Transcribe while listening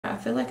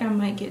feel like I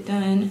might get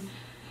done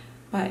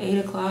by 8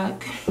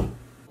 o'clock.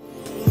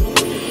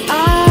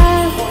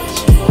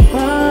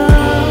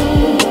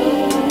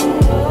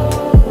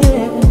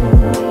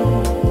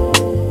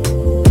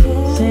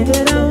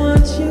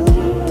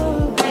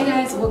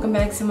 Welcome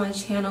back to my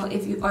channel.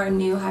 If you are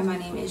new, hi, my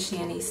name is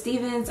Shani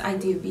Stevens. I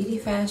do beauty,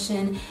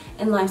 fashion,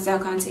 and lifestyle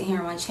content here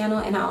on my channel,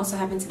 and I also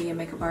happen to be a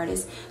makeup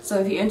artist. So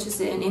if you're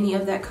interested in any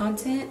of that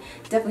content,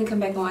 definitely come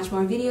back and watch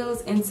more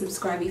videos and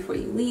subscribe before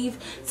you leave.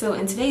 So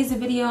in today's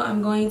video,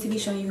 I'm going to be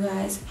showing you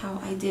guys how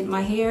I did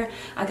my hair.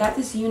 I got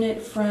this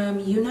unit from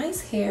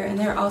Unice hair, and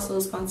they're also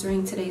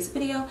sponsoring today's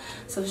video,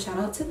 so shout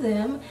out to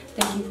them.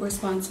 Thank you for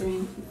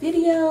sponsoring the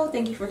video.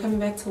 Thank you for coming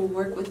back to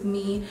work with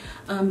me,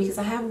 because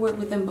I have worked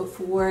with them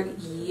before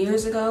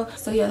years ago.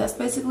 So yeah, that's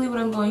basically what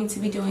I'm going to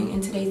be doing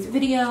in today's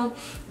video.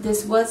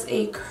 This was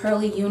a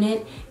curly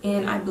unit,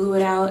 and I blew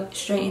it out,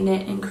 straightened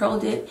it, and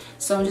curled it.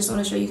 So I just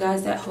want to show you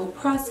guys that whole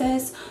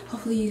process.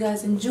 Hopefully you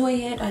guys enjoy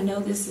it. I know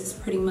this is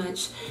pretty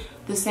much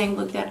the same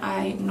look that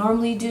I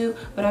normally do,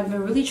 but I've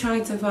been really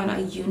trying to find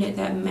a unit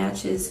that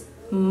matches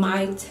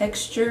my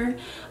texture,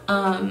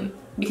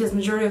 because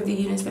majority of the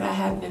units that I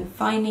have been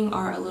finding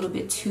are a little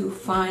bit too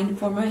fine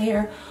for my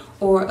hair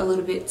or a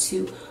little bit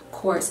too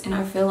coarse, and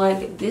I feel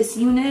like this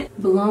unit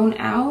blown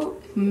out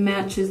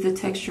matches the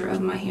texture of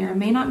my hair. It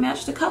may not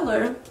match the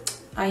color.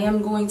 I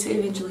am going to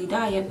eventually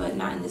dye it, but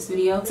not in this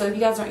video. So if you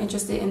guys are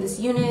interested in this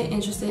unit,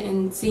 interested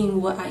in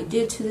seeing what I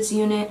did to this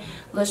unit,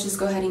 let's just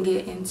go ahead and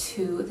get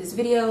into this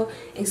video.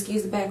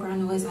 Excuse the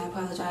background noise, I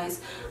apologize.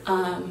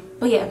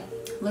 But yeah,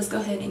 let's go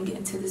ahead and get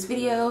into this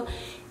video,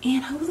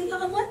 and hopefully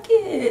y'all like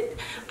it.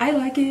 I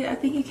like it. I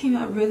think it came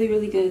out really,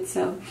 really good.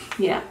 So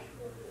yeah,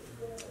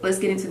 let's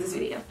get into this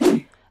video.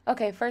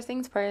 Okay, first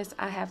things first,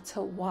 I have to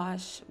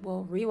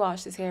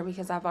rewash this hair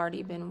because I've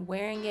already been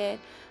wearing it.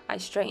 I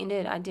straightened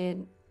it. I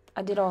did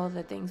all of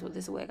the things with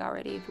this wig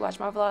already. If you watch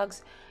my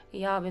vlogs,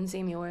 y'all been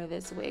seeing me wear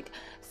this wig.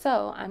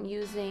 So I'm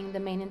using the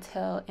Mane and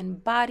Tail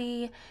and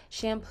Body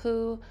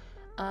shampoo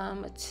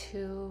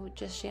to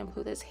just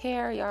shampoo this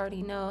hair. You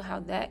already know how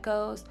that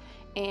goes.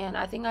 And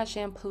I think I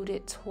shampooed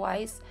it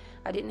twice.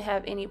 I didn't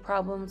have any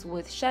problems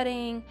with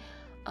shedding.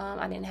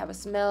 I didn't have a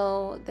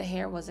smell. The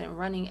hair wasn't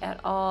running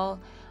at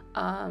all.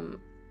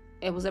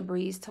 It was a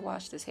breeze to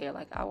wash this hair.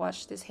 Like, I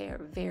washed this hair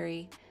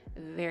very,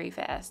 very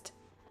fast.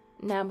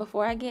 Now,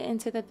 before I get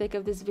into the thick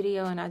of this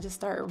video and I just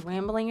start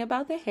rambling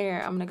about the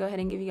hair, I'm gonna go ahead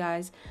and give you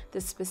guys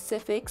the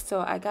specifics.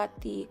 So I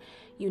got the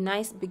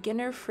Unice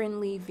beginner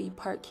friendly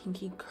V-part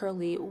kinky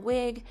curly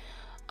wig,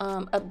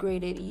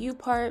 upgraded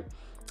U-part,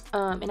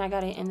 and I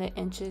got it in the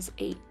inches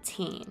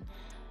 18.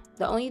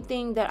 The only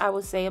thing that I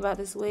would say about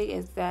this wig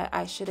is that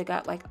I should have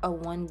got like a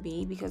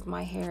 1B, because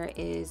my hair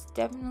is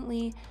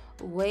definitely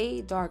way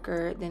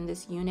darker than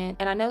this unit.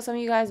 And I know some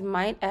of you guys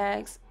might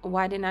ask,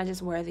 why didn't I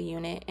just wear the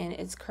unit in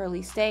its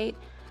curly state?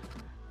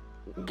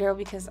 Girl,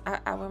 because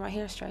I wear my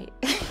hair straight.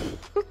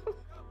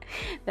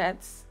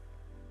 That's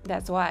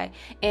why.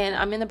 And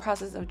I'm in the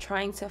process of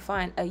trying to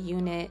find a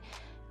unit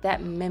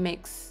that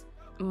mimics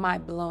my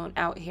blown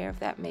out hair, if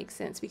that makes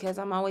sense, because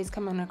I'm always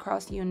coming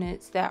across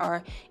units that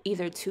are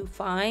either too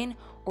fine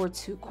or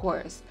too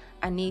coarse.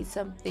 I need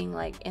something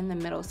like in the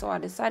middle. So I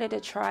decided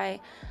to try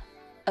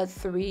a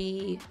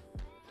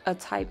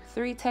type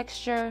 3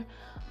 texture,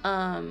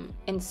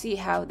 and see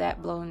how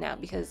that blown out,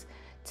 because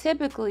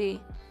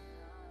typically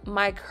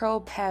my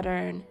curl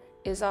pattern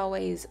is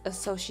always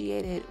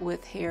associated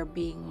with hair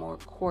being more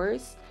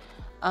coarse,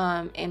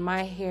 and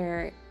my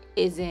hair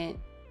isn't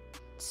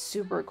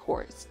super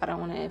coarse. I don't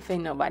want to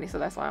offend nobody, so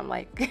that's why I'm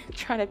like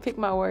trying to pick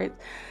my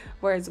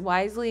words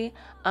wisely.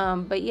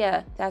 But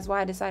yeah, that's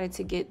why I decided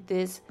to get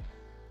this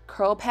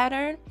curl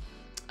pattern,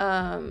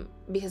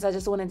 because I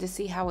just wanted to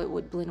see how it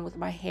would blend with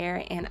my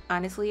hair. And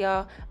honestly,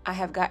 y'all, I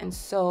have gotten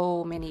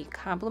so many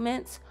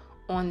compliments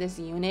on this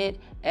unit.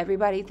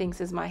 Everybody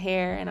thinks it's my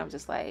hair, and I'm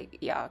just like,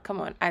 y'all,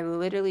 come on. I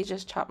literally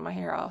just chopped my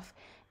hair off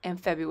in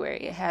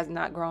February. It has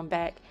not grown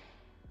back,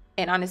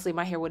 and honestly,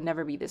 my hair would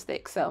never be this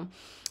thick. So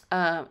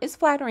it's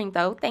flattering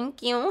though,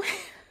 thank you.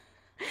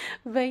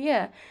 But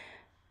yeah,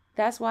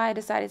 that's why I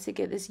decided to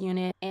get this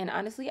unit, and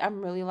honestly,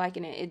 I'm really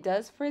liking it. It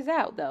does frizz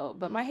out though,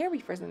 but my hair be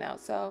frizzing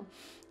out, so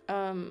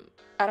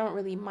I don't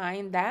really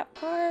mind that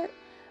part.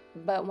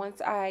 But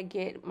once I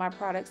get my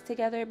products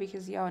together,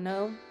 because y'all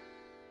know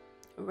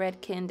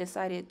Redken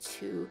decided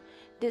to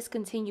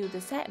discontinue the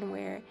satin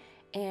wear,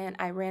 and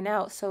I ran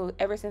out. So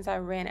ever since I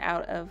ran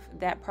out of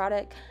that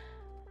product,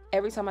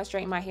 every time I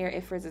straighten my hair,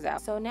 it frizzes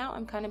out. So now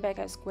I'm kind of back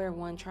at square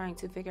one, trying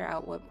to figure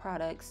out what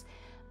products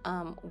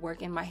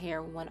work in my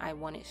hair when I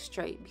want it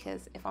straight,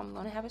 because if I'm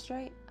gonna have it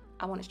straight,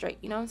 I want it straight,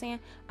 you know what I'm saying?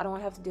 I don't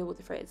want to have to deal with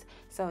the frizz.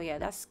 So yeah,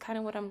 that's kind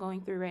of what I'm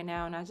going through right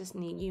now, and I just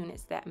need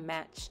units that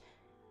match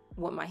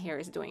what my hair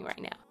is doing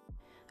right now.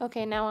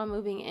 Okay, now I'm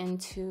moving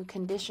into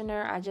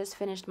conditioner. I just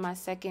finished my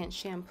second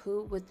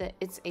shampoo with the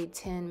It's a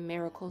 10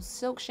 Miracle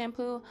Silk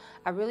shampoo.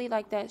 I really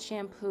like that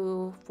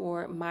shampoo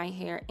for my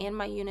hair and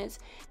my units,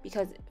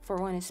 because for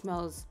one, it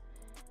smells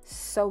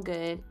so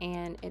good,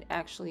 and it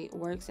actually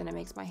works, and it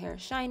makes my hair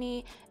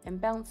shiny and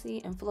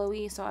bouncy and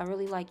flowy. So I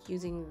really like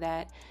using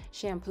that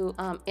shampoo.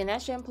 And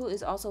that shampoo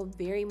is also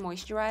very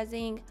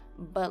moisturizing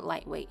but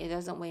lightweight. It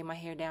doesn't weigh my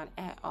hair down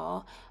at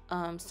all.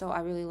 So I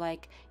really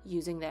like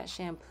using that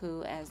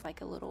shampoo as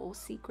like a little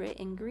secret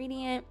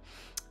ingredient.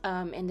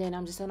 And then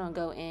I'm just gonna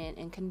go in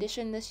and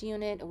condition this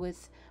unit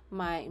with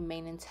my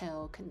mane and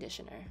tail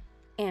conditioner.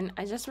 And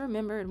I just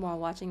remembered while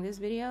watching this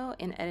video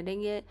and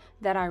editing it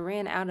that I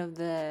ran out of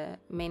the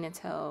mane and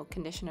tail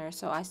conditioner,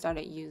 so I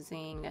started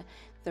using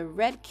the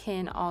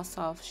Redken All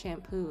Soft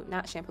shampoo,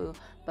 not shampoo,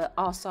 but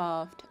All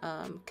Soft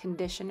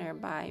conditioner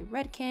by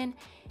Redken.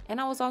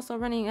 And I was also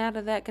running out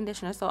of that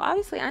conditioner, so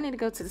obviously I need to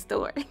go to the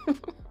store.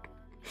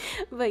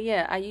 But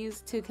yeah, I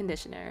used two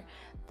conditioner,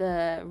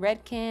 the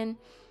Redken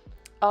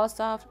All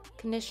Soft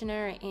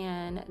conditioner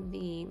and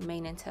the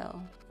mane and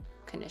tail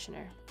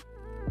conditioner.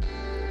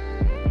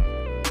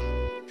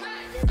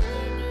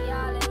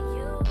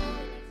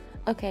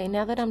 Okay,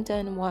 now that I'm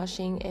done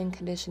washing and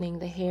conditioning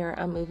the hair,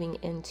 I'm moving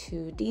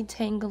into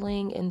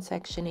detangling and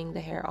sectioning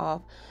the hair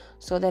off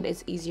so that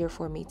it's easier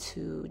for me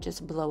to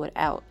just blow it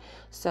out.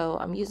 So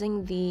I'm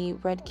using the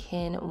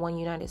Redken One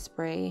United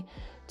spray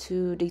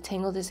to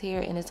detangle this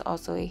hair, and it's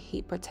also a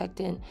heat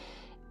protectant.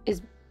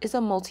 It's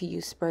a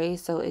multi-use spray,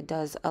 so it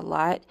does a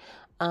lot,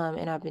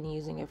 and I've been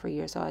using it for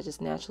years, so I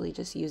just naturally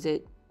just use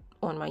it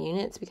on my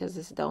units because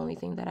this is the only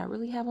thing that I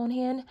really have on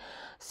hand.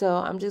 So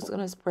I'm just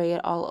gonna spray it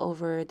all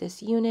over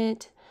this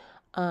unit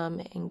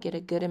and get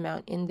a good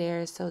amount in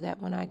there so that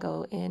when I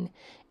go in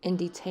and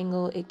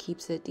detangle, it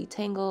keeps it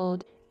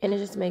detangled and it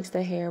just makes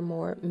the hair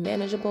more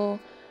manageable.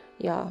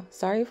 Y'all,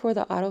 sorry for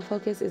the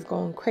autofocus, is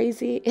going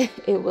crazy.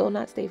 It will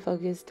not stay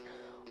focused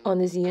on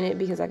this unit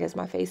because I guess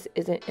my face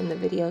isn't in the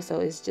video,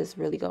 so it's just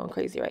really going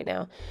crazy right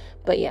now.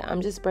 But yeah,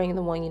 I'm just spraying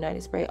the One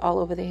United spray all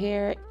over the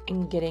hair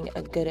and getting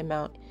a good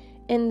amount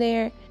in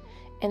there.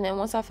 And then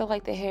once I feel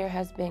like the hair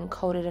has been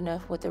coated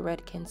enough with the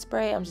Redken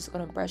spray, I'm just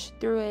going to brush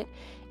through it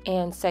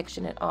and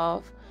section it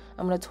off.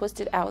 I'm going to twist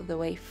it out of the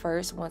way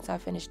first once I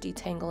finish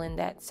detangling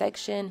that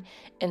section,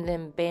 and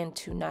then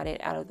Bantu knot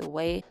it out of the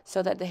way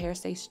so that the hair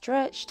stays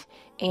stretched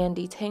and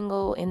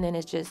detangle, and then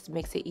it just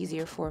makes it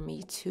easier for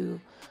me to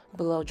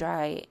blow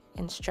dry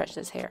and stretch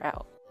this hair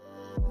out.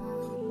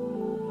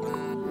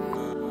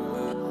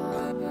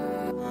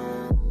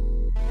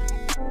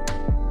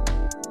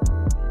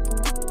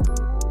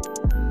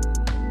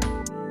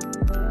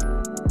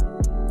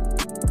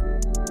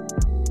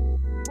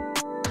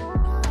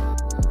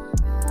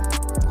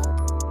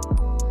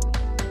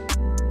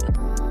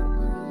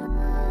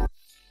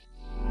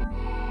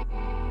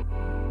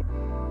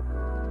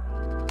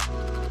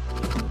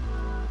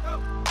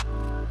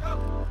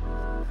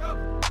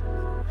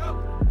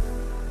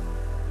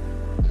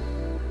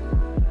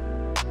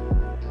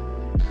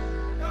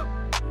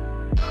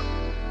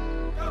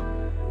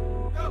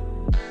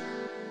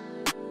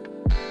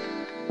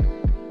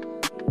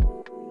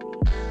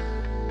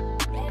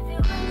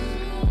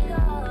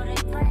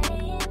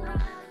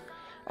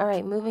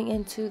 Alright, moving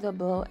into the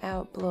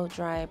blowout, blow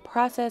dry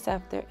process.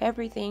 After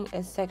everything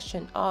is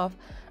sectioned off,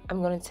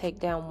 I'm going to take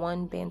down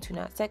one Bantu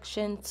knot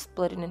section,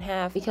 split it in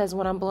half, because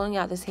when I'm blowing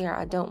out this hair,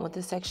 I don't want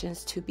the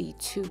sections to be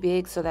too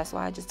big, so that's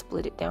why I just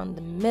split it down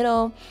the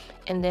middle.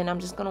 And then I'm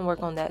just going to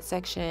work on that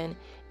section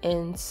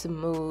and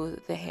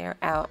smooth the hair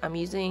out. I'm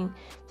using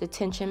the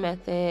tension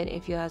method.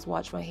 If you guys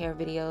watch my hair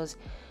videos,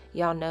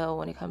 y'all know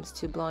when it comes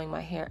to blowing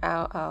my hair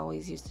out, I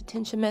always use the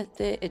tension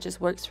method. It just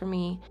works for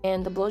me.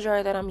 And the blow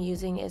dryer that I'm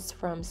using is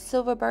from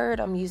Silverbird.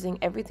 I'm using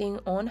everything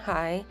on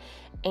high,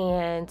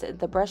 and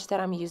the brush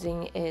that I'm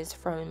using is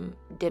from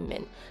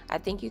Denman. I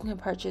think you can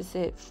purchase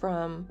it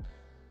from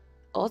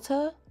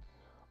Ulta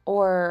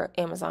or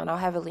Amazon. I'll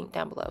have a link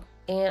down below.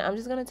 And I'm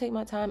just gonna take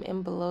my time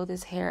and blow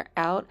this hair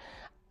out.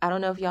 I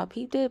don't know if y'all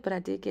peeped it, but I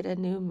did get a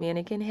new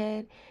mannequin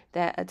head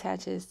that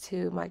attaches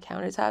to my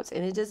countertops,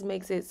 and it just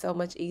makes it so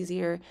much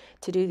easier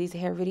to do these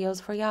hair videos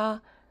for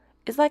y'all.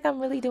 It's like I'm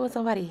really doing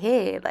somebody's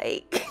head,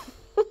 like.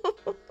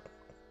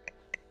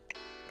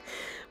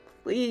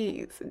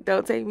 Please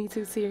don't take me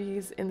too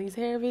serious in these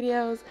hair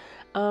videos.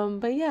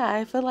 But yeah,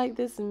 I feel like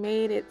this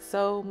made it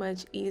so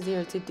much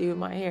easier to do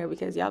my hair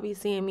because y'all be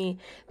seeing me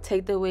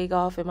take the wig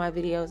off in my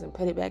videos and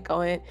put it back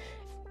on.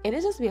 And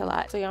it just be a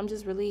lot. So yeah, I'm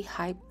just really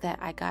hyped that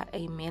I got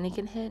a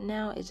mannequin head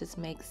now. It just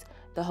makes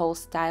the whole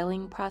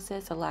styling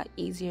process a lot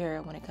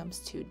easier when it comes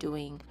to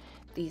doing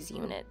these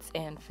units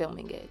and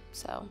filming it.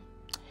 So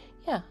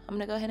yeah, I'm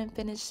gonna go ahead and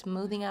finish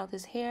smoothing out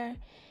this hair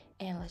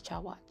and let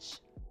y'all watch.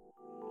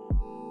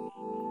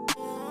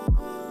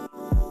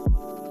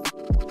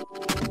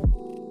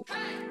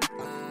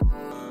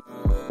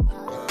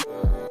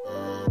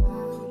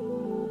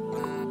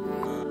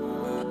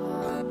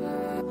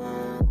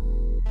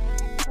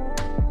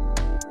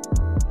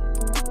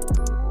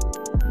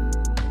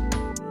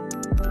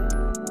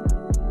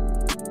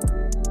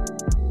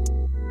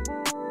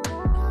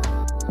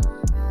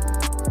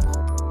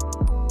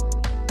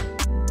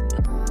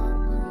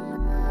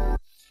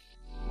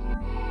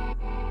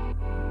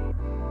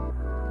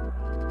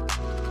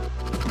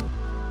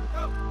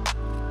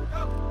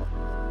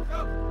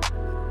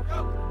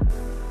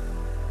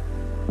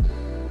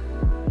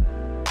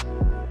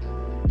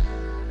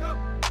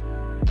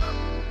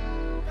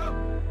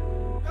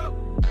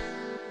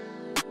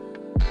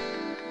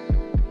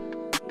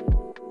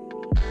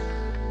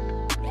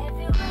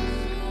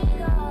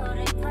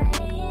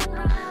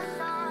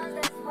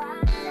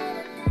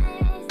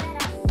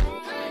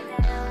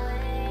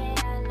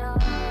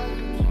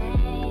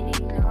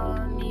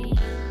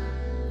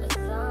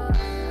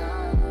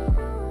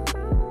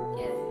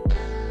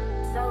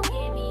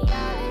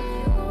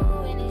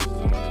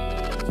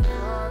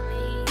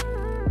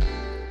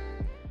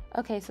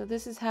 Okay, so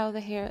this is how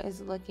the hair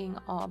is looking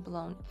all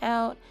blown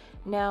out.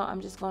 Now I'm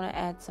just going to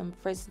add some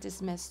frizz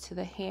dismiss to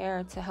the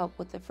hair to help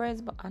with the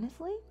frizz, but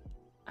honestly,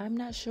 I'm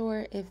not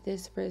sure if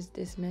this frizz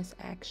dismiss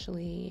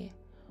actually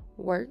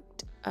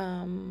worked.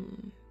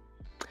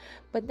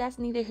 But that's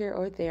neither here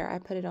or there. I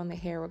put it on the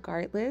hair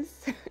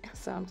regardless.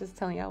 So I'm just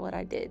telling y'all what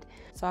I did.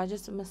 So I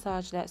just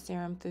massaged that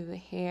serum through the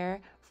hair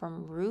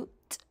from root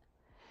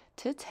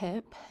to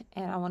tip,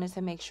 and I wanted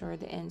to make sure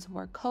the ends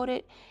were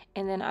coated.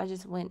 And then I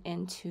just went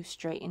into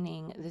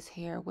straightening this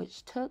hair,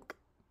 which took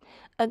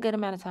a good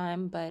amount of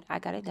time, but I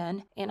got it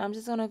done. And I'm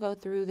just gonna go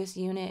through this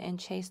unit and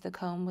chase the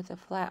comb with a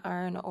flat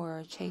iron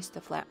or chase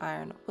the flat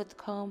iron with the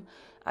comb.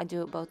 I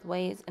do it both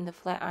ways, and the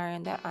flat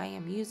iron that I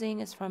am using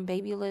is from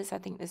Babyliss. I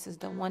think this is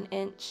the 1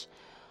 inch.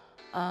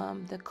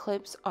 The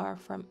clips are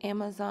from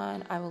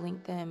Amazon. I will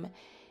link them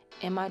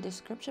in my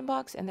description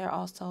box, and they're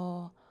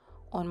also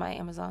on my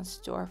Amazon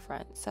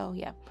storefront. So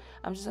yeah,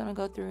 I'm just gonna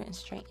go through and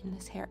straighten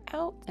this hair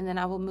out, and then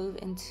I will move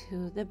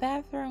into the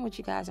bathroom, which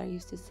you guys are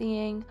used to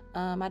seeing.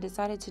 I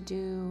decided to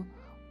do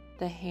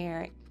the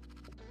hair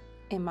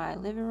in my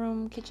living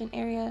room kitchen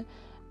area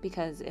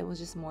because it was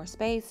just more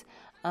space,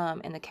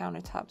 and the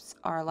countertops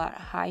are a lot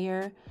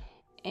higher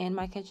in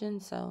my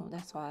kitchen, so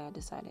that's why I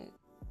decided,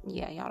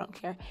 yeah, y'all don't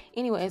care.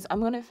 Anyways, I'm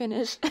gonna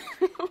finish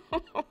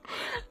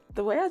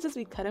the way I just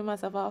be cutting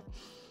myself off.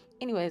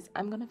 Anyways,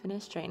 I'm gonna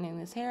finish straightening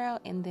this hair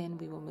out, and then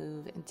we will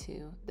move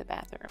into the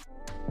bathroom.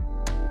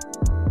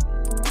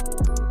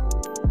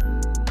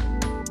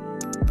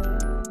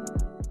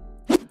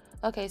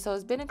 Okay, so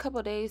it's been a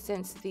couple days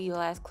since the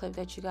last clip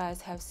that you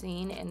guys have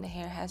seen, and the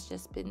hair has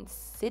just been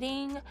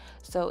sitting,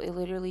 so it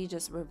literally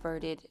just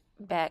reverted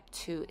back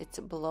to its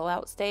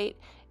blowout state.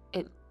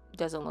 It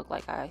doesn't look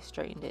like I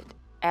straightened it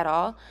at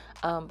all,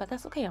 but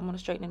that's okay. I'm gonna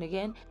straighten it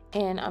again,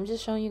 and I'm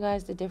just showing you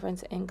guys the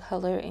difference in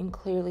color, and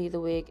clearly the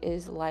wig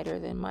is lighter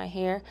than my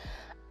hair.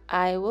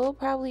 I will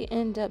probably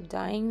end up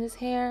dyeing this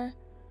hair,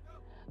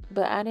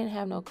 but I didn't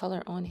have no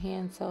color on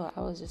hand, so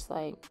I was just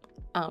like,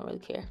 I don't really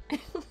care.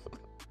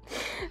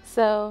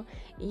 So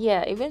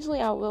yeah,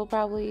 eventually I will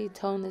probably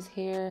tone this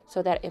hair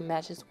so that it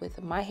matches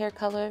with my hair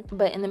color,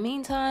 but in the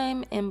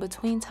meantime, in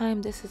between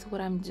time, this is what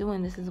I'm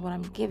doing, this is what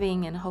I'm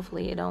giving, and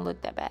hopefully it don't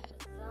look that bad.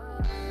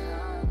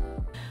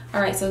 All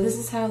right, so this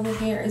is how the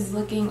hair is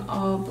looking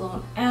all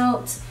blown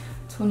out,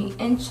 20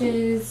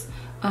 inches.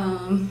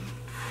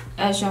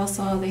 As y'all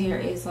saw, the hair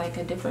is like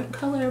a different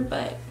color,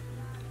 but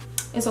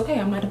it's okay,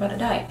 I'm not about to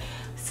dye it.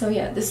 So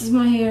yeah, this is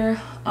my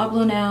hair all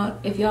blown out.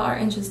 If y'all are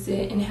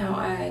interested in how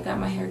I got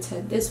my hair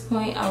to this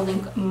point, I'll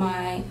link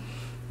my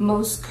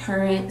most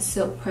current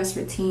silk press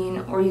routine,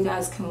 or you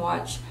guys can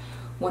watch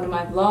one of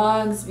my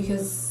vlogs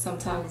because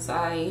sometimes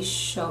I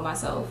show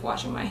myself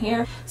washing my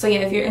hair. So yeah,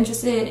 if you're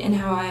interested in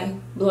how I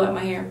blow out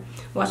my hair,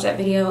 watch that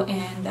video,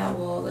 and that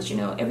will let you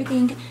know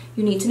everything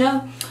you need to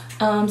know.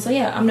 So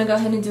yeah, I'm gonna go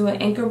ahead and do an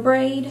anchor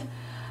braid.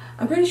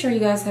 I'm pretty sure you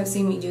guys have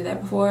seen me do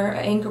that before.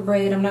 An anchor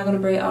braid. I'm not gonna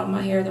braid all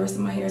my hair. The rest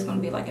of my hair is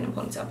gonna be like in a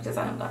ponytail because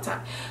I haven't got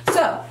time.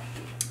 So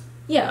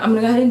yeah, I'm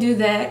gonna go ahead and do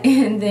that,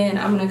 and then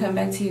I'm gonna come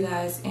back to you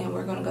guys, and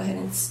we're gonna go ahead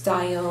and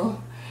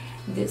style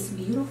this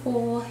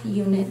beautiful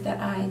unit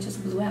that I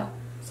just blew out.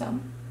 So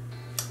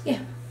yeah,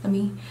 let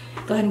me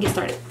go ahead and get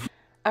started.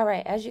 All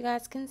right, as you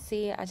guys can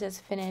see, I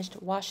just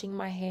finished washing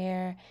my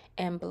hair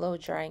and blow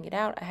drying it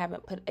out. I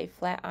haven't put a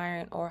flat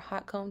iron or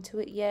hot comb to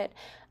it yet.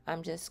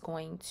 I'm just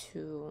going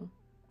to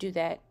do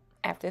that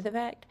after the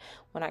fact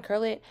when I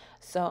curl it.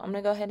 So I'm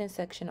gonna go ahead and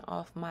section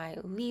off my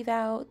leave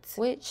out,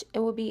 which it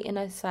will be in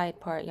a side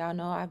part. Y'all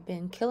know I've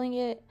been killing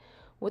it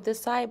with the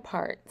side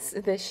parts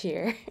this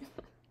year.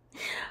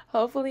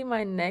 Hopefully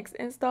my next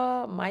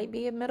install might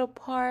be a middle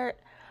part,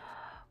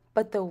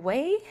 but the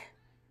way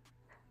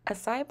a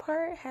side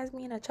part has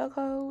me in a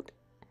chokehold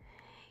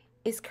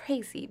is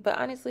crazy. But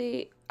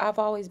honestly, I've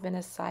always been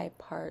a side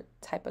part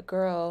type of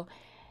girl,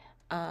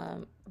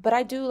 but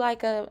I do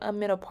like a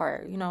middle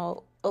part, you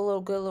know, a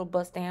little good little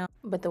bust down.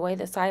 But the way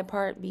the side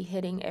part be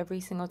hitting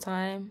every single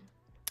time,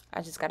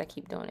 I just gotta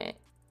keep doing it.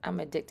 I'm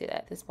addicted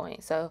at this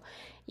point. So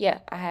yeah,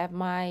 I have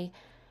my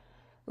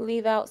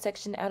leave out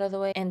section out of the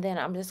way, and then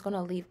I'm just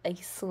gonna leave a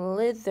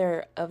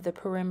slither of the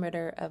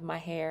perimeter of my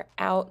hair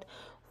out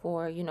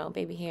for, you know,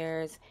 baby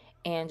hairs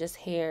and just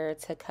hair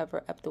to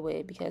cover up the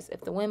wig, because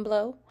if the wind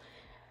blow,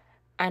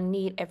 I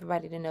need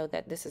everybody to know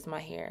that this is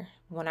my hair.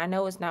 When I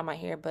know it's not my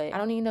hair, but I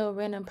don't need no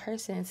random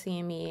person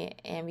seeing me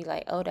and be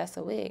like, oh, that's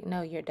a wig.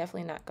 No, you're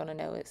definitely not gonna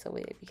know it's a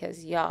wig,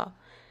 because y'all,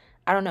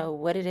 I don't know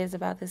what it is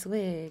about this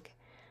wig,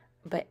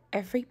 but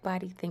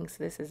everybody thinks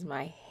this is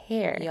my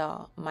hair.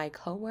 Y'all, my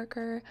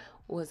coworker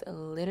was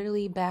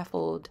literally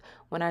baffled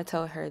when I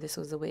told her this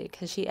was a wig,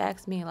 because she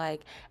asked me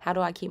like, how do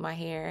I keep my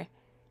hair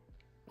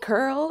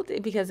curled,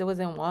 because it was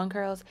in wand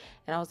curls,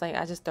 and I was like,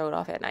 I just throw it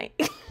off at night.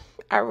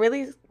 I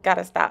really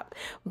gotta stop,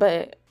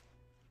 but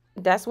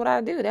that's what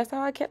I do. That's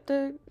how I kept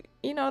the,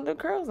 you know, the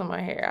curls in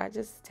my hair. I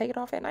just take it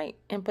off at night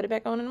and put it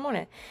back on in the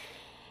morning,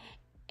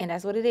 and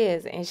that's what it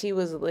is. And she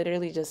was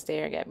literally just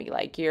staring at me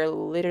like, you're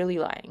literally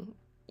lying.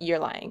 you're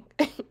lying.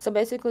 So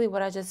basically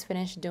what I just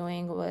finished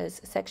doing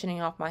was sectioning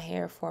off my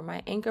hair for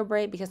my anchor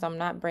braid because I'm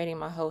not braiding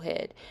my whole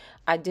head.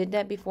 I did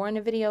that before in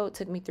the video. It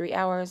took me 3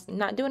 hours.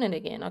 Not doing it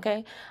again,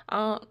 okay?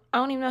 I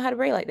don't even know how to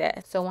braid like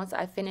that. So once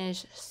I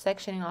finish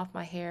sectioning off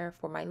my hair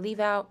for my leave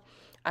out,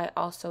 I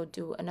also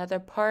do another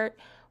part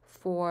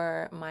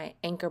for my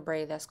anchor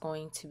braid that's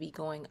going to be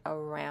going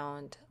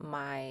around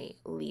my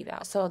leave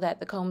out so that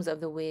the combs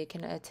of the wig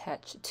can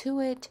attach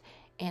to it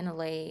and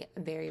lay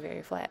very,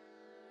 very flat.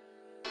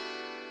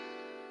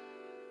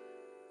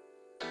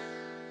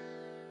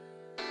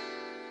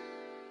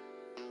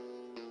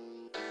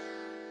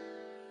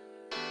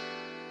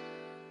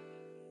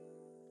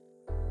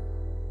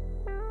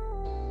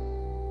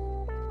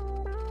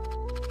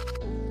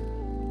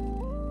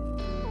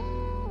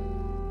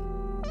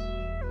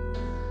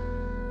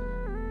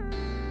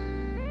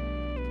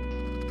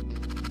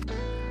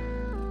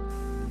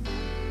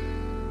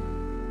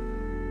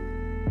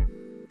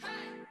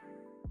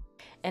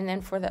 And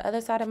then for the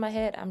other side of my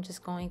head, I'm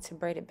just going to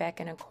braid it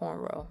back in a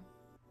cornrow.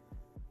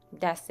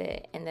 That's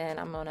it. And then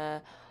I'm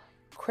gonna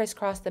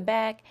crisscross the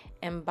back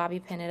and bobby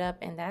pin it up,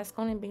 and that's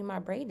gonna be my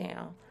braid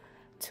down.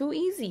 Too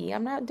easy.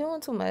 I'm not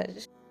doing too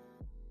much.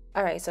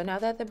 All right, so now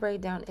that the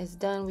braid down is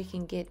done, we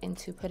can get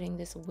into putting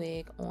this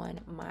wig on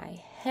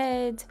my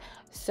head.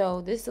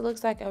 So this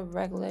looks like a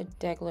regular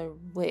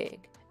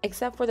wig,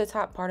 except for the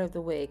top part of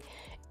the wig.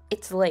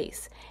 It's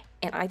lace.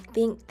 And I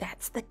think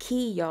that's the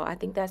key, y'all. I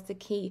think that's the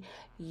key.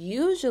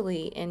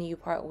 Usually in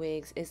U-part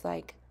wigs, it's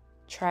like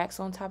tracks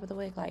on top of the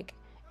wig. Like,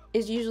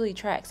 it's usually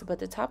tracks. But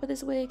the top of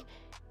this wig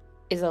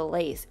is a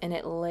lace. And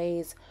it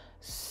lays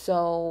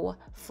so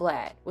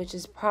flat. Which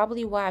is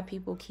probably why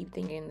people keep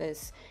thinking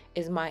this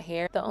is my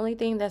hair. The only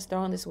thing that's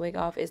throwing this wig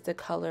off is the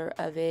color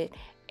of it.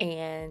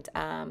 And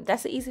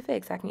that's an easy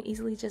fix. I can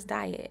easily just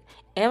dye it.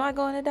 Am I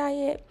going to dye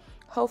it?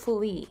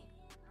 Hopefully.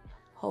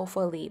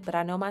 But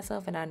I know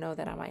myself and I know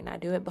that I might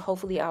not do it, but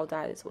hopefully I'll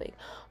dye this wig.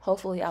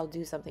 Hopefully I'll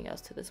do something else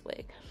to this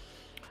wig.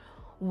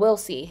 We'll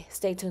see.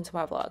 Stay tuned to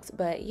my vlogs.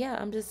 But yeah,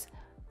 I'm just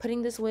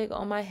putting this wig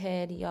on my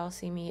head. Y'all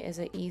see me as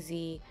it's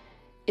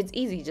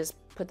easy. Just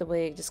put the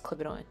wig, just clip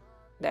it on.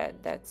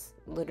 That's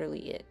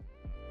literally it.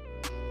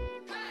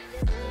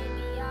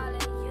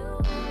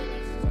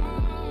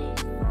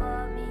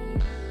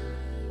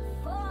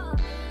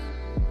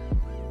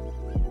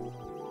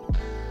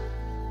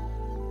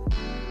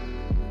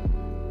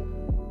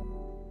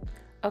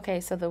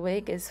 Okay, so the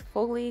wig is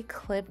fully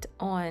clipped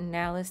on.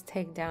 Now let's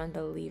take down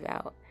the leave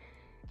out.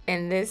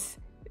 And this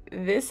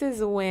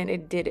is when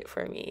it did it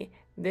for me.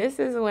 This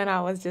is when I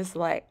was just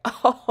like,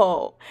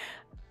 oh,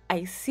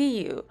 I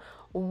see you.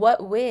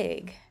 What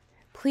wig?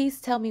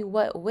 Please tell me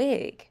what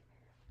wig.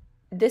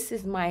 This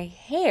is my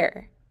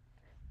hair.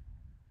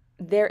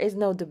 There is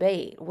no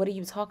debate. What are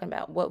you talking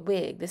about? What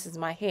wig? This is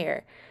my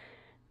hair.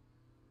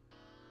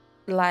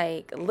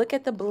 Like, look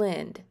at the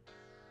blend.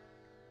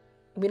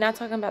 We're not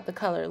talking about the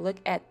color. Look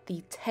at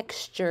the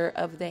texture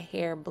of the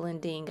hair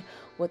blending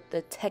with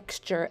the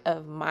texture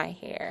of my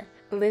hair.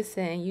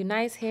 Listen,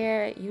 Unice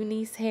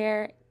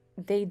hair,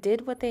 they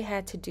did what they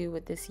had to do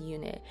with this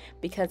unit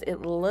because it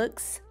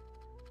looks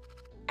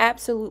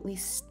absolutely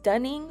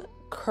stunning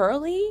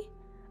curly.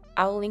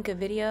 I'll link a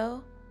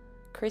video.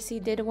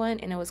 Chrissy did one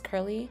and it was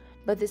curly.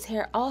 But this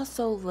hair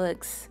also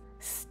looks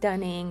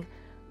stunning,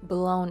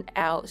 blown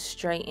out,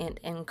 straightened,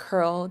 and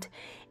curled.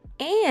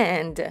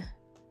 And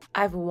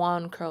I've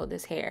wand curled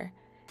this hair.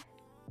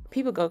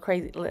 People go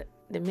crazy. Look,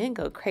 the men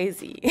go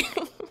crazy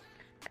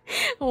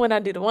when I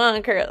do the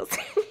wand curls.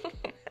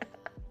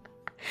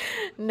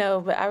 No,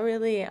 but I'm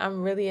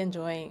really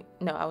enjoying.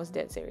 No, I was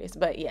dead serious.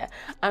 But yeah,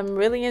 I'm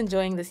really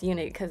enjoying this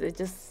unit because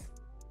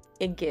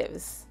it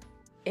gives.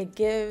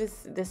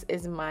 This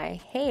is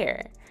my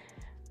hair.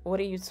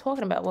 What are you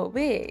talking about? What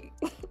wig?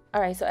 All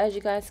right, so as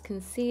you guys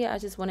can see, I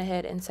just went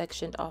ahead and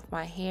sectioned off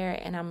my hair,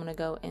 and I'm gonna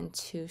go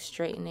into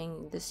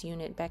straightening this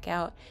unit back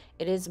out.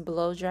 It is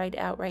blow dried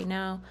out right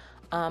now.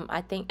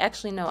 I think,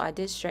 actually no, I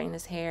did straighten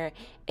this hair.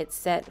 It's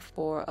set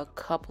for a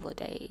couple of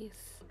days.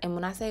 And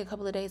when I say a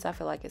couple of days, I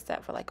feel like it's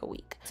set for like a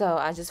week. So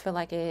I just feel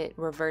like it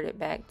reverted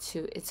back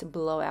to its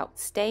blowout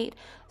state.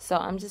 So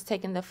I'm just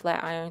taking the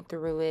flat iron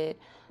through it,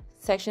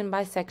 section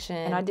by section.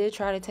 And I did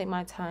try to take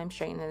my time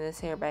straightening this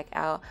hair back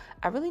out.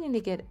 I really need to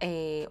get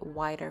a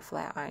wider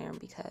flat iron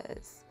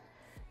because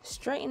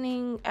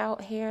straightening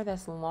out hair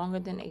that's longer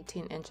than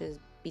 18 inches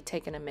be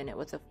taking a minute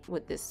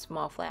with this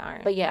small flat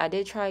iron. But yeah, I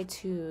did try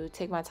to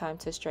take my time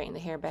to straighten the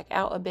hair back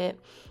out a bit.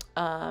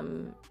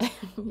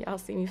 Y'all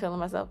see me feeling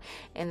myself.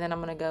 And then I'm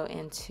gonna go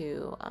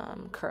into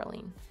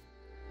curling.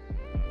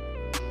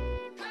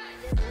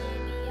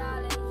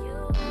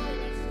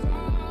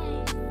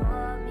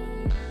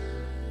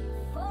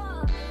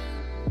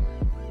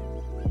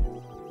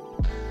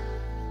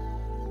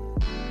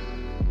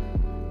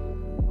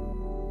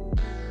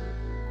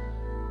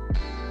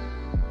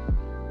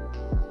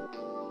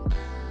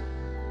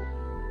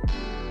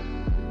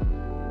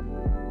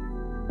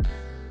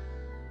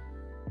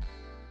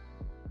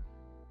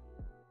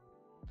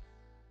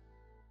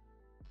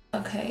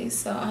 Okay, Okay,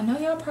 so I know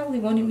y'all probably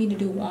wanted me to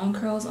do wand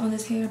curls on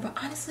this hair, but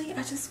honestly,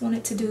 I just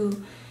wanted to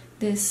do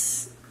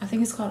this, I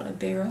think it's called a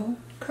barrel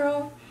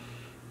curl,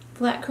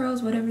 flat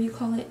curls, whatever you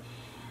call it.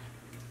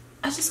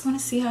 I just want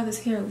to see how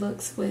this hair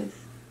looks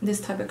with this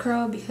type of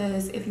curl,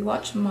 because if you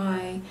watch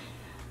my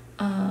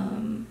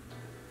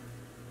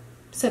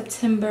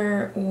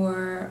September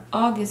or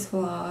August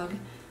vlog,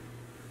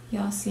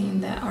 y'all seen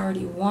that I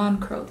already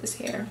wand curled this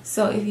hair.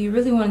 So if you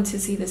really wanted to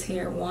see this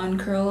hair wand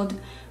curled,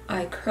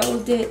 I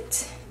curled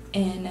it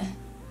in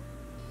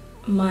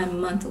my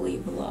monthly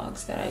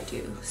vlogs that I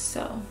do.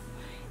 So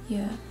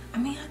yeah, I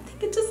mean, I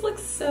think it just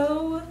looks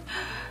so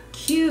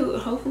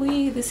cute.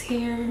 Hopefully this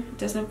hair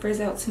doesn't frizz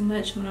out too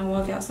much when I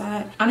walk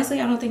outside. Honestly,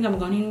 I don't think I'm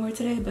going anywhere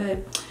today,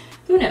 but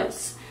who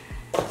knows.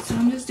 So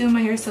I'm just doing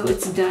my hair so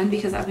it's done,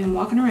 because I've been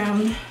walking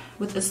around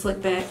with a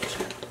slick back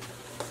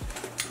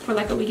for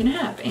like a week and a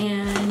half,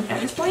 and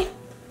at this point,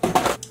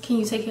 can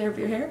you take care of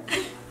your hair?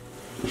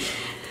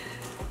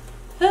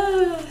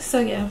 So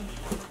yeah,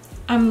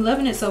 I'm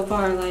loving it so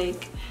far.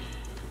 Like,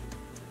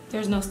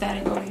 there's no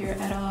static over here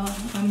at all.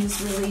 I'm just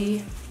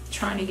really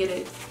trying to get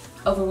it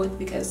over with,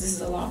 because this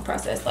is a long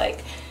process.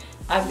 Like,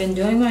 I've been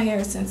doing my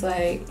hair since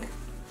like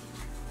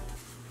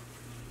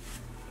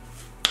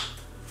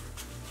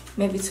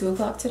maybe 2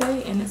 o'clock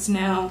today, and it's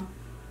now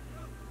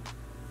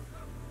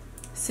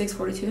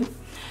 6:42.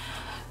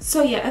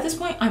 So yeah, at this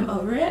point I'm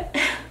over it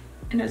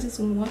and I just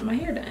want my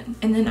hair done,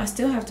 and then I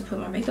still have to put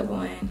my makeup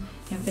on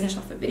and finish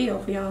off the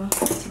video for y'all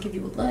to give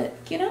you a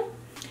look, you know.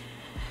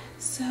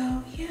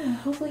 So yeah,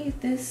 hopefully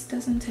this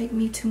doesn't take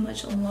me too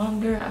much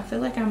longer. I feel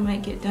like I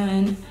might get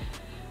done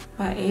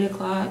by 8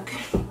 o'clock,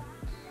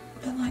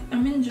 but like,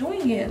 I'm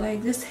enjoying it.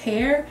 Like, this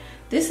hair,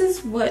 this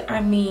is what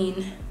I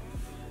mean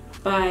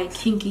by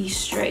kinky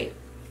straight.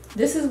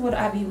 This is what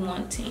I be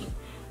wanting.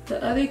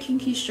 The other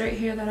kinky straight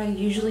hair that I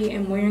usually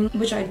am wearing,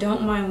 which I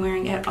don't mind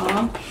wearing at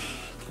all,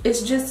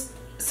 it's just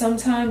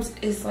sometimes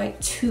it's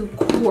like too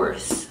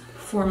coarse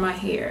for my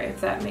hair,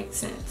 if that makes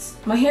sense.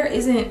 My hair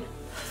isn't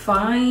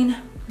fine,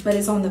 but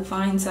it's on the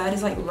fine side.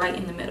 It's like right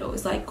in the middle.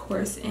 It's like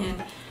coarse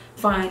and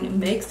fine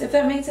mixed, if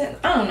that makes sense.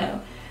 I don't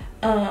know.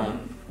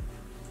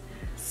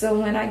 So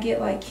when I get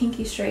like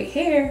kinky straight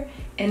hair,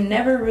 it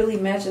never really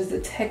matches the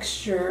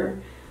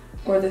texture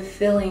or the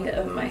feeling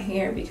of my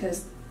hair,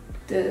 because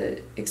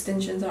the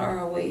extensions are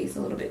always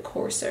a little bit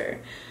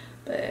coarser.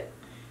 But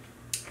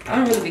I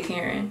don't really be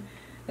caring.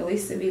 At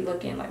least it be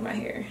looking like my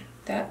hair.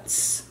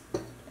 That's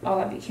all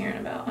I be caring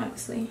about,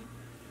 honestly.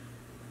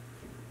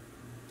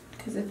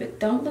 Because if it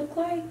don't look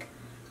like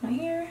my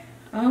hair,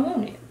 I don't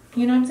want it.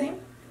 You know what I'm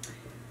saying?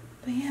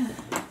 But yeah,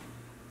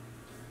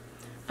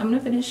 I'm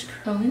gonna finish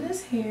curling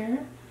this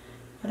hair.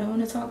 I don't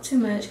want to talk too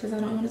much because I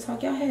don't want to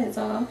talk y'all heads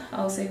off.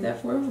 I'll save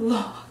that for a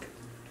vlog.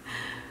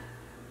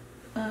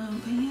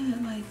 But yeah,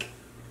 like,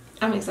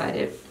 I'm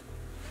excited,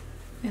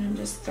 and I'm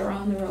just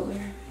throwing the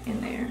roller in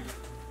there.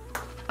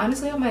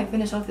 Honestly, I might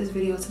finish off this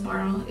video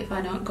tomorrow if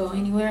I don't go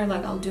anywhere.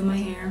 Like, I'll do my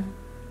hair,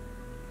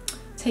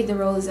 take the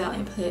rollers out,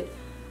 and put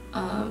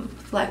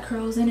flat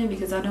curls in it,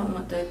 because I don't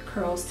want the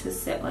curls to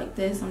set like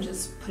this. I'm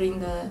just putting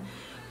the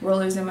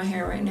rollers in my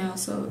hair right now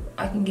so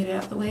I can get it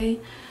out the way.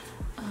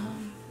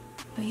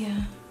 But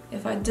yeah,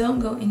 if I don't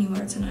go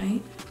anywhere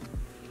tonight,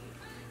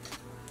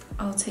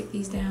 I'll take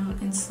these down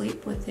and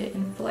sleep with it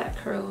in flat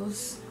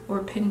curls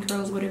or pin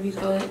curls, whatever you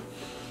call it,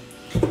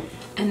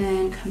 and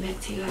then come back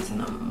to you guys in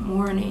the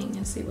morning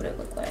and see what it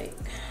looked like.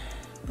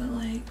 But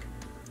like,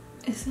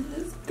 isn't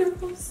this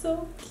girl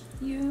so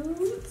cute?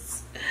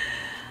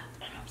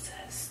 I'm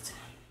obsessed.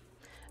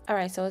 All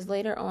right, so it's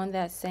later on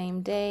that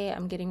same day.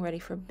 I'm getting ready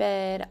for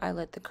bed. I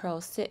let the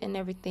curls sit and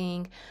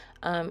everything,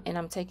 and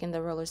I'm taking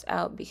the rollers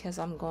out because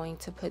I'm going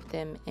to put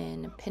them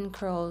in pin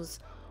curls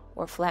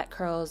or flat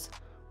curls,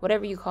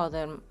 whatever you call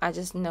them. I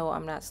just know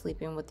I'm not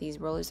sleeping with these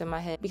rollers in my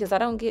head, because I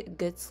don't get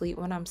good sleep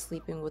when I'm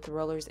sleeping with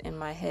rollers in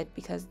my head,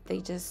 because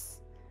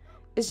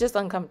it's just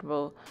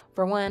uncomfortable.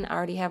 For one, I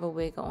already have a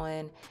wig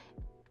on,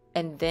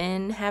 and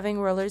then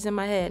having rollers in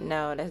my head,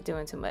 no, that's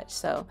doing too much.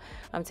 So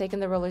I'm taking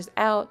the rollers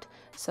out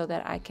so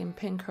that I can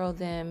pin curl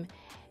them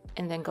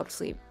and then go to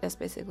sleep. That's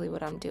basically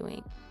what I'm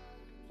doing.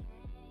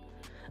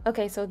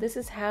 Okay, so this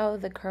is how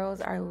the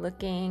curls are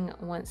looking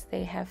once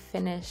they have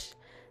finished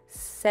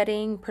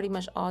setting pretty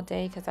much all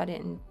day, because I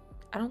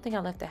don't think I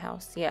left the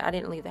house. Yeah, I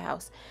didn't leave the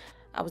house.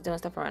 I was doing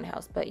stuff around the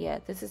house. But yeah,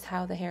 this is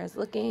how the hair is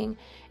looking,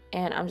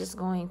 and I'm just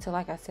going to,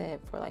 like I said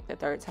for like the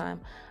third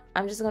time,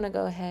 I'm just going to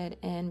go ahead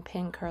and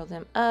pin curl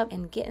them up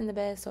and get in the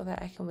bed so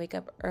that I can wake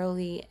up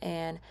early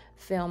and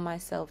film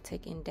myself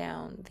taking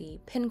down the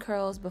pin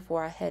curls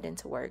before I head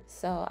into work.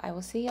 So I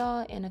will see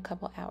y'all in a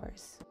couple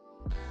hours.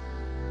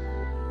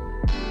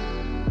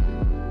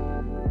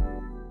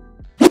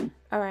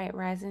 All right,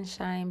 rise and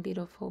shine,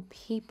 beautiful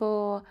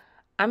people.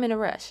 I'm in a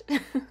rush,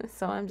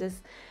 so I'm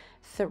just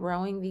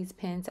throwing these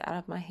pins out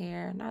of my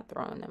hair. Not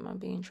throwing them, I'm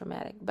being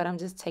dramatic, but I'm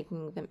just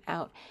taking them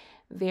out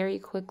very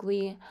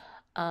quickly.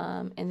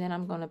 And then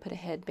I'm going to put a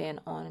headband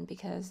on,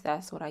 because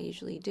that's what I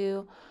usually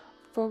do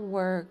for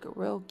work.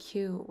 Real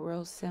cute,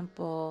 real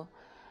simple.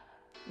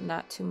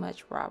 not too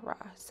much rah-rah.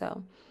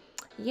 So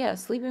yeah,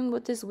 sleeping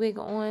with this wig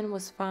on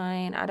was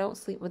fine. I don't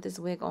sleep with this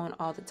wig on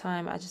all the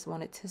time. I just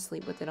wanted to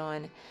sleep with it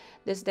on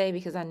this day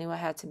because I knew I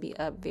had to be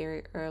up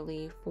very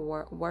early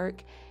for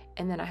work,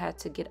 and then I had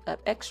to get up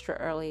extra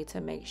early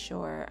to make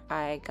sure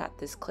I got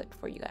this clip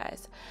for you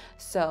guys.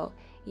 So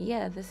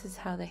yeah, this is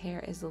how the hair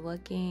is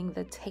looking.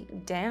 The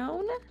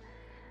takedown,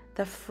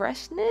 the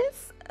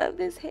freshness of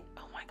this hair,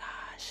 oh my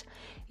gosh,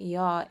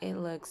 y'all, it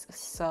looks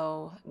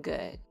so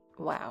good.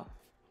 Wow.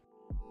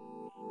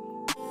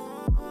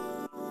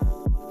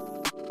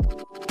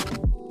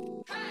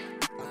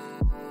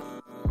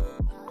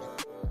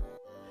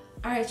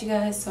 All right, you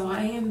guys, so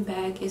I am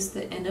back. It's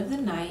the end of the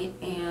night,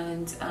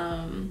 and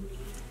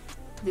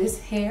this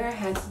hair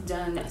has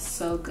done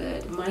so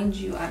good. Mind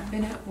you, I've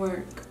been at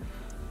work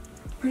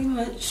pretty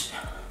much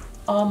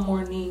all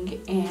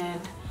morning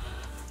and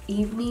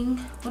evening.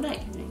 Well, not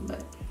evening,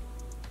 but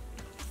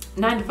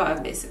 9 to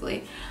 5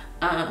 basically.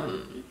 Yeah,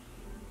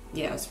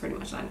 it was pretty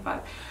much 9 to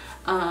 5.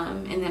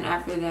 And then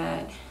after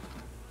that,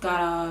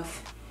 got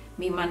off,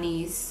 me and my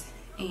niece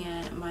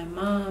and my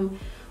mom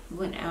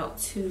went out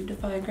to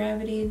Defy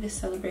Gravity to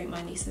celebrate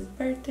my niece's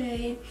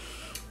birthday.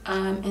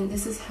 And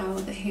this is how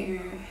the hair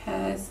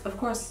has, of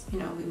course, you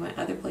know, we went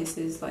other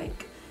places,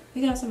 like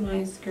we got some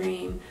ice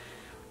cream,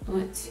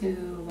 went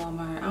to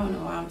Walmart. I don't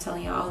know why I'm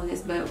telling you all of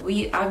this, but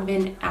I've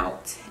been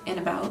out and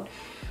about.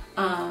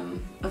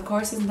 Of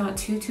course, it's not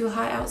too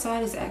hot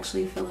outside. It's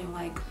actually feeling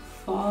like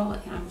fall,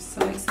 and I'm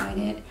so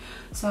excited.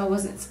 So I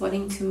wasn't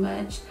sweating too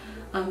much.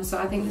 So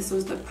I think this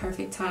was the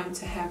perfect time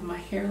to have my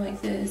hair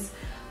like this,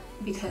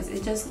 because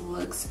it just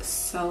looks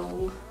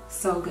so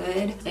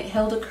good. It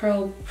held a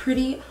curl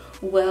pretty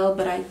well,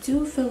 but I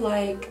do feel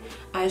like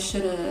I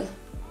should have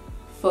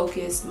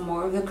focused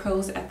more of the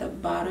curls at the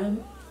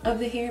bottom of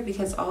the hair,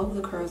 because all of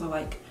the curls are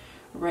like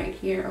right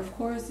here. Of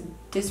course,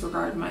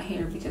 disregard my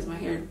hair because my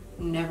hair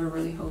never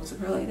really holds a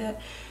curl like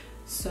that,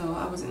 so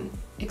I wasn't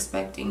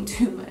expecting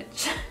too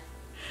much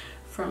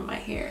from my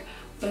hair.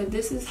 But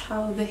this is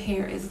how the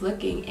hair is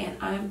looking, and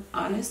I'm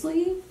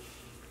honestly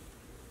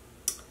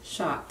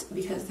shocked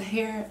because the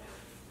hair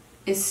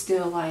is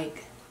still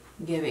like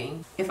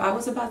giving. If I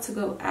was about to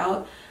go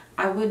out,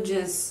 I would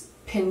just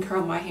pin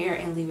curl my hair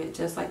and leave it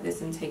just like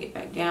this and take it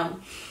back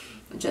down,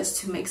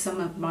 just to make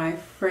some of my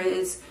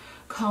frizz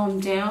calm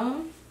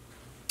down.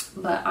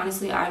 But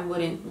honestly, I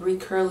wouldn't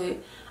recurl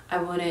it. I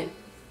wouldn't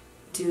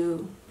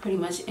do pretty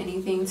much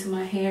anything to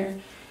my hair.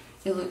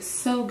 It looks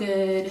so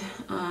good.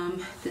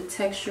 The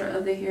texture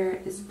of the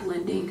hair is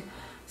blending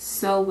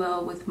so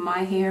well with my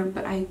hair,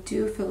 but I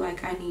do feel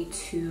like I need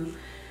to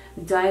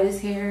dye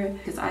this hair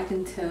because I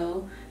can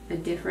tell the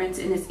difference,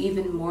 and it's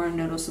even more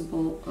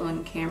noticeable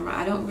on camera.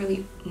 I don't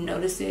really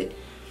notice it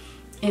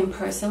in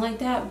person like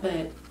that,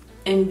 but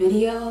in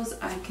videos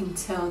I can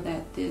tell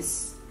that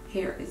this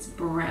hair is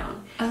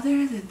brown.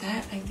 Other than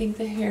that, I think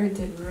the hair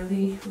did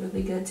really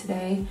good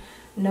today.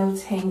 No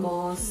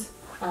tangles.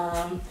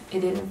 It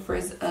didn't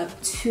frizz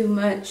up too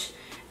much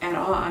at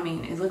all. I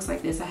mean, it looks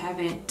like this. I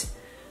haven't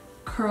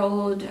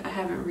curled, I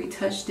haven't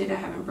retouched it, I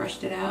haven't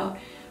brushed it out.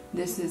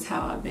 This is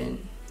how I've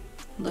been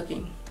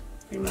looking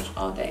pretty much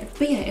all day.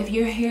 But yeah, if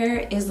your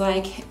hair is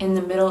like in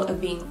the middle of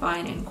being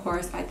fine and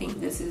coarse, I think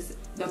this is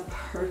the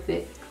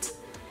perfect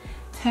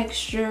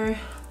texture.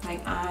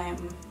 Like,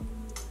 I'm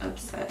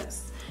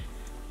obsessed.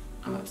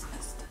 I'm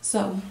obsessed.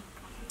 So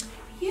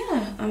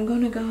yeah, I'm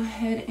gonna go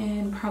ahead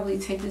and probably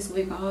take this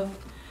wig off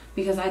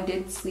because I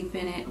did sleep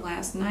in it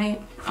last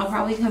night. I'll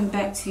probably come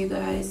back to you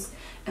guys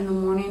in the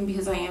morning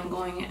because I am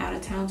going out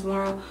of town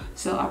tomorrow.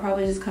 So I'll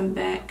probably just come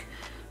back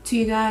to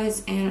you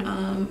guys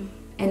and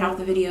end off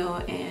the video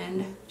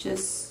and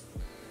just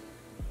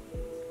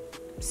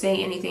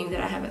say anything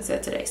that I haven't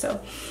said today. So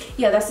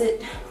yeah, that's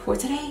it for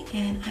today,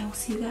 and I will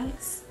see you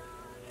guys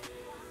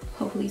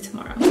hopefully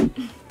tomorrow.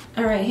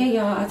 All right, hey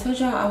y'all, I told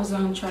y'all I was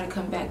gonna try to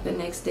come back the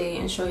next day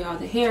and show y'all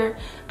the hair.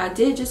 I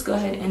did just go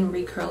ahead and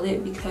recurl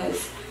it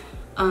because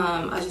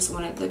I just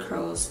wanted the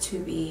curls to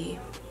be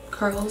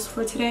curls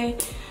for today.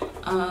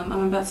 I'm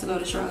about to go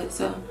to Charlotte,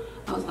 so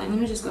I was like, let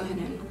me just go ahead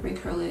and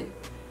recurl it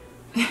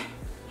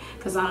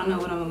because I don't know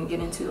what I'm gonna get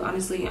into.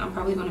 Honestly, I'm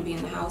probably gonna be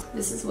in the house.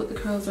 This is what the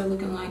curls are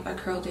looking like. I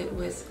curled it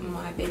with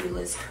my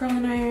Babyliss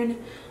curling iron.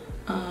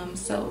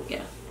 So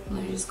yeah,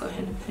 let me just go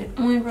ahead and put it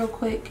on real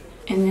quick.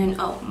 And then,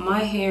 oh,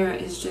 my hair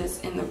is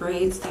just in the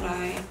braids that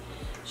I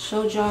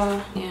showed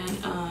y'all,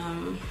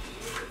 and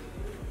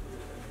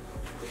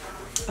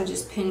I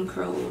just pin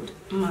curled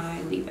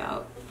my leave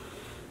out.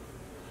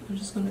 I'm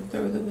just gonna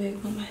throw the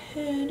wig on my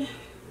head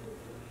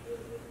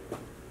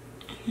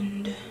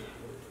and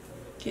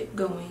get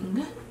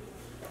going.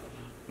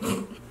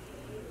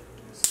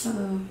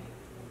 So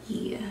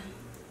yeah,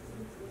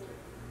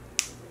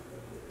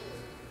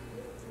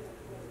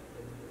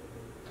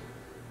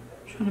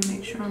 trying to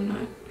make sure I'm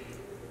not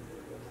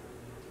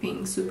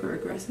being super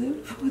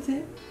aggressive with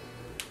it.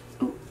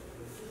 Oh,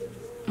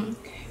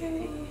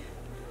 okay.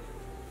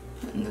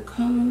 Putting the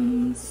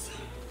combs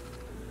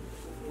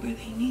where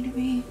they need to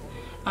be.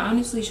 I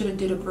honestly should have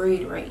did a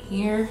braid right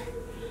here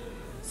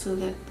so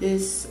that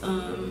this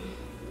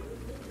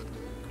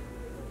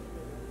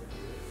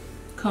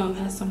comb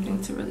has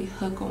something to really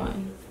hook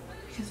on,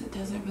 because it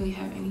doesn't really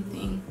have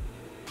anything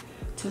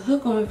to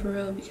hook on for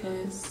real,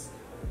 because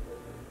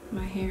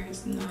my hair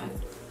is not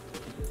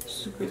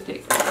super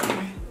thick right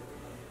here.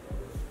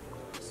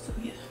 So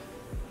yeah.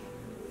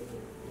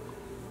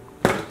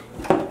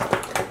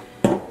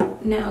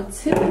 Now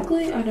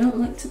typically I don't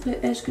like to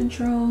put edge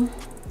control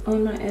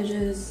on my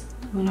edges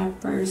when I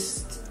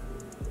first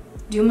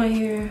do my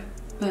hair,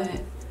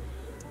 but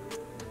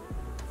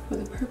for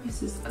the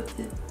purposes of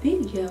the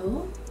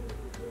video,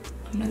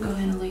 I'm gonna go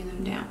ahead and lay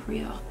them down for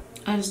y'all.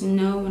 I just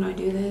know when I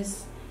do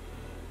this,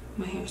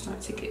 my hair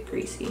starts to get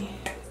greasy.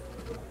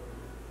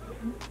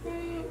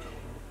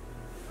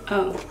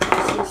 Oh,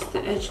 this is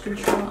the edge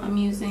control I'm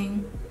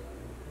using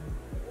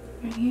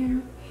right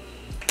here.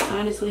 I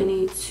honestly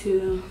need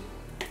to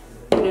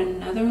get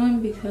another one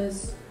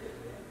because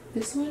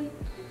this one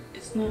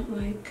is not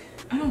like,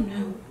 I don't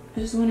know. I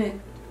just want it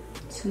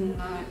to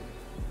not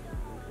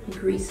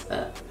grease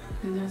up,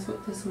 and that's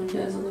what this one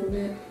does a little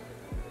bit.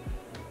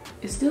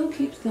 It still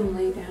keeps them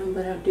laid down,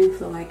 but I do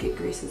feel like it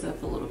greases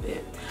up a little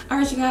bit.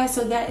 Alright you guys,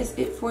 so that is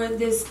it for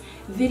this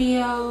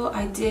video.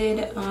 I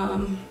did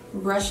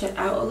brush it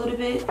out a little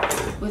bit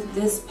with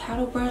this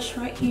paddle brush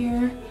right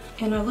here.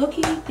 And I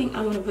low-key think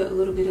I'm going to put a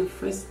little bit of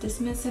frizz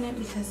dismiss in it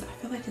because I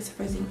feel like it's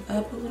frizzing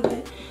up a little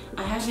bit.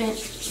 I haven't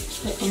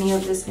put any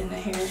of this in the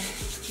hair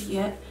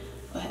yet,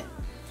 but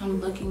I'm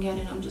looking at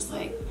it, I'm just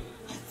like,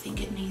 I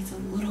think it needs a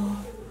little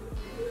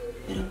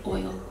bit of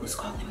oil. Who's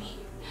calling me?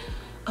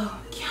 Oh,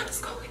 Kiana's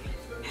calling me.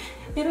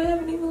 And I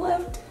haven't even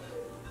left.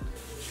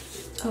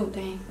 Oh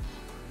dang,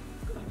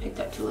 I picked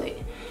up too late.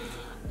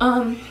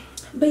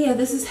 But yeah,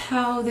 this is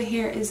how the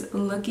hair is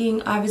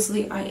looking.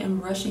 Obviously I am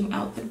rushing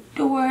out the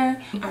door.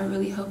 I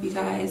really hope you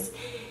guys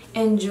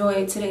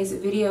enjoyed today's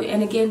video,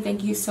 and again,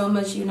 thank you so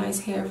much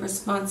Unice Hair for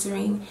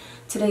sponsoring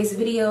today's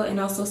video and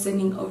also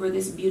sending over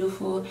this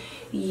beautiful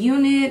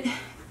unit.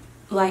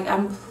 Like,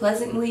 I'm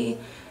pleasantly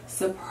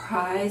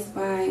surprised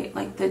by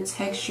like the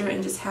texture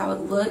and just how it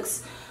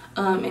looks,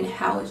 and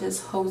how it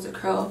just holds a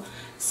curl.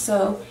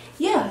 So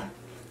yeah,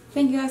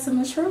 thank you guys so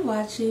much for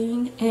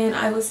watching, and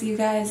I will see you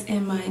guys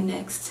in my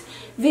next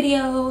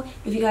video.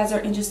 If you guys are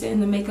interested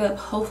in the makeup,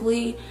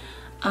 hopefully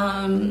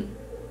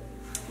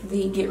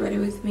the get ready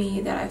with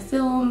me that I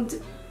filmed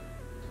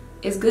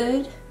is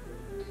good,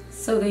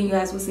 so then you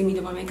guys will see me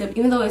do my makeup.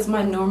 Even though it's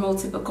my normal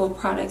typical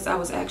products, I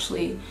was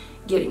actually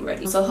getting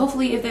ready. So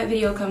hopefully if that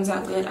video comes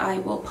out good, I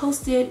will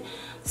post it.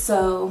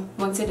 So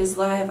once it is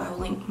live, I will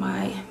link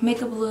my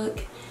makeup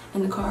look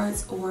in the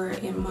cards or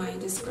in my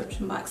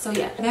description box. So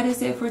yeah, that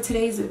is it for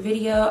today's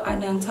video. I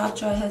done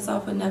talked y'all heads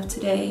off enough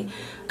today,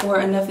 or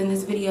enough in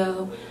this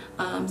video.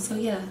 So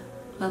yeah,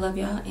 I love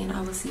y'all, and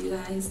I will see you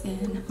guys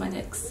in my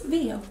next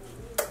video.